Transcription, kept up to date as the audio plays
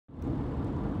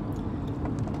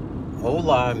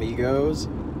Hola, amigos.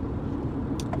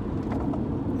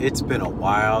 It's been a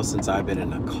while since I've been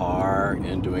in a car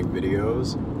and doing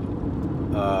videos.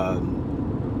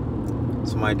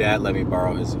 So my dad let me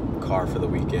borrow his car for the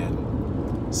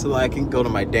weekend so I can go to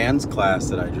my dance class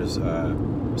that I just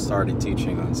started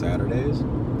teaching on Saturdays.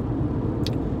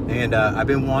 And I've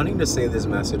been wanting to say this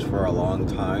message for a long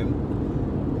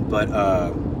time, but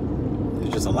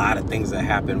there's just a lot of things that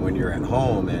happen when you're at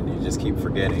home and you just keep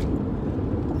forgetting.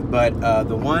 But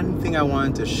the one thing I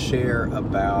wanted to share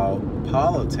about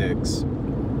politics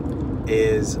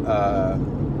is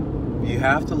you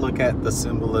have to look at the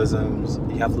symbolisms,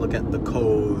 you have to look at the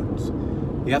codes,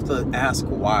 you have to ask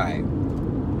why.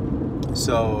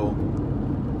 So,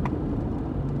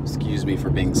 excuse me for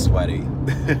being sweaty. You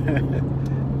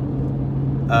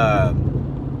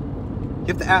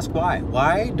have to ask why.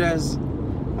 Why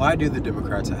do the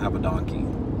Democrats have a donkey?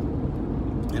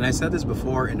 And I said this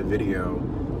before in a video.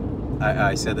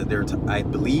 I said that I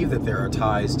believe that there are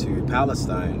ties to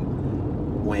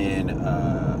Palestine when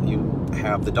you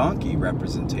have the donkey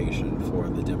representation for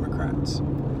the Democrats.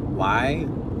 Why?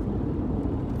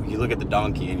 You look at the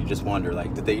donkey and you just wonder,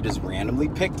 like, did they just randomly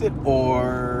picked it,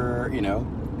 or, you know?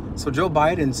 So Joe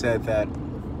Biden said that,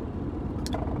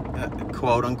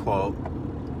 quote unquote,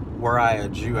 were I a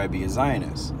Jew, I'd be a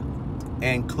Zionist.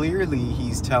 And clearly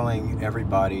he's telling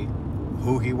everybody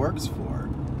who he works for,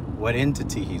 what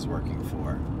entity he's working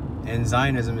for. And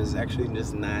Zionism is actually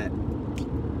just not,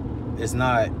 it's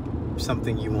not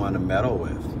something you want to meddle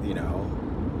with, you know.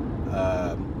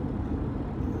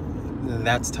 And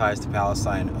that's ties to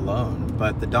Palestine alone.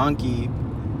 But the donkey,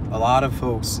 a lot of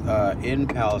folks in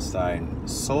Palestine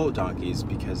sold donkeys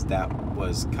because that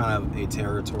was kind of a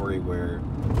territory where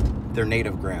they're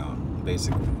native ground,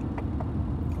 basically,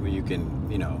 where you can,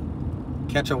 you know,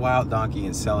 catch a wild donkey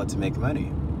and sell it to make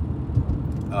money.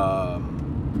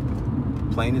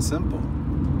 Plain and simple.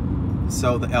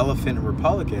 So the elephant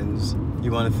Republicans,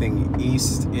 you want to think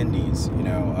East Indies, you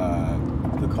know,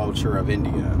 the culture of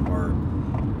India, or,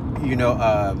 you know,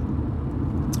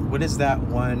 what is that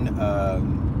one?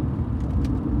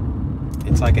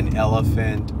 It's like an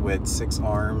elephant with 6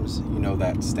 arms, you know,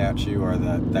 that statue, or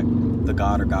the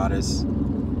god or goddess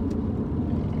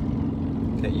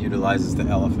that utilizes the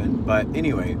elephant. But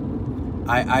anyway,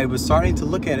 I was starting to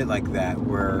look at it like that,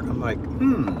 where I'm like,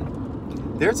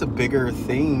 there's a bigger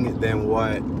thing than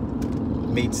what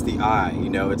meets the eye. You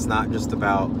know, it's not just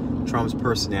about Trump's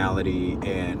personality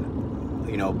and,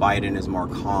 you know, Biden is more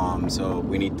calm, so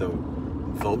we need to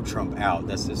vote Trump out.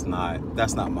 That's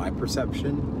not my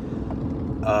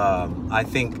perception. I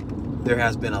think there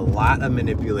has been a lot of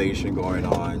manipulation going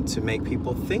on to make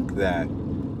people think that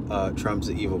Trump's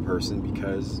an evil person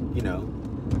because, you know,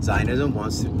 Zionism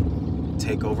wants to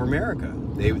take over America.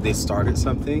 They started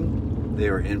something. They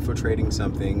were infiltrating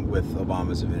something with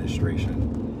Obama's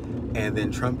administration, and then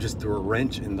Trump just threw a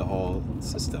wrench in the whole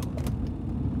system.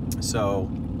 So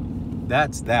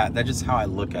that's just how I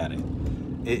look at it.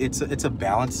 It's a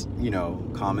balanced, you know,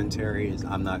 commentary.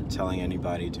 I'm not telling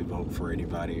anybody to vote for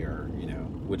anybody or, you know,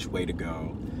 which way to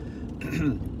go.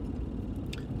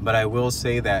 But I will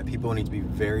say that people need to be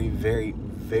very, very,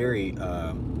 very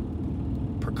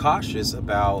precautious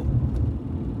about,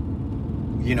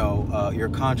 you know, your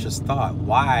conscious thought.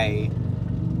 Why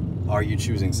are you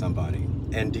choosing somebody?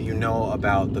 And do you know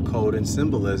about the code and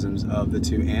symbolisms of the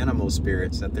 2 animal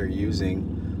spirits that they're using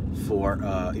for,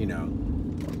 you know,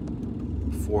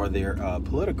 for their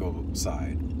political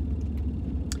side?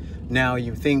 Now,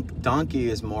 you think donkey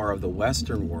is more of the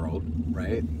Western world,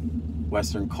 right?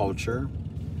 Western culture.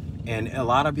 And a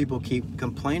lot of people keep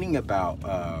complaining about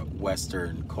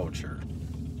Western culture.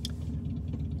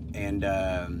 And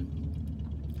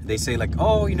they say, like,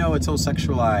 oh, you know, it's so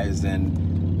sexualized,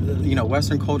 and, you know,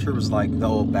 Western culture was like the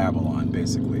old Babylon,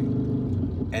 basically.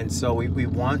 And so we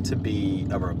want to be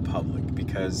a republic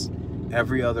because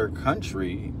every other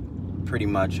country pretty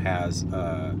much has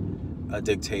a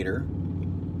dictator,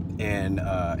 and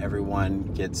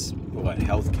everyone gets, what,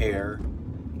 health care.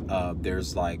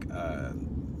 There's like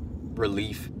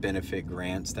relief benefit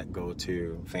grants that go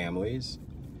to families.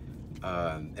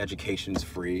 Education's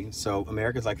free. So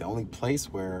America's like the only place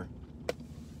where,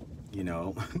 you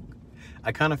know,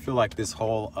 I kind of feel like this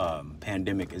whole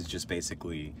pandemic is just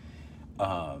basically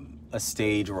a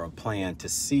stage or a plan to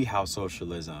see how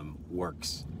socialism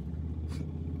works.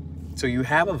 So you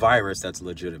have a virus that's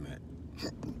legitimate,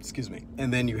 excuse me,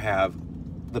 and then you have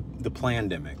the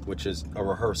plandemic, which is a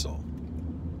rehearsal.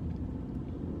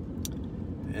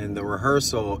 And the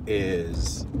rehearsal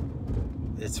is,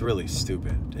 it's really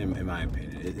stupid, in my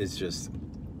opinion. It's just,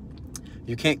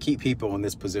 you can't keep people in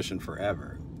this position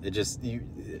forever. It just,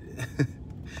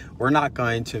 we're not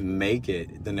going to make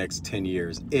it the next 10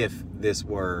 years if this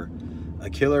were a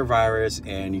killer virus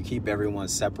and you keep everyone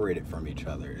separated from each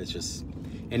other. It's just,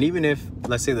 and even if,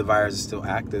 let's say the virus is still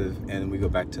active and we go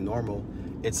back to normal,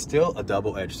 it's still a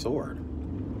double-edged sword.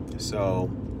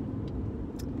 So,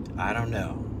 I don't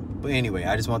know. But anyway,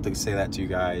 I just wanted to say that to you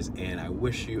guys, and I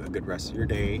wish you a good rest of your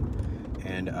day,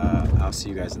 and I'll see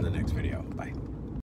you guys in the next video. Bye.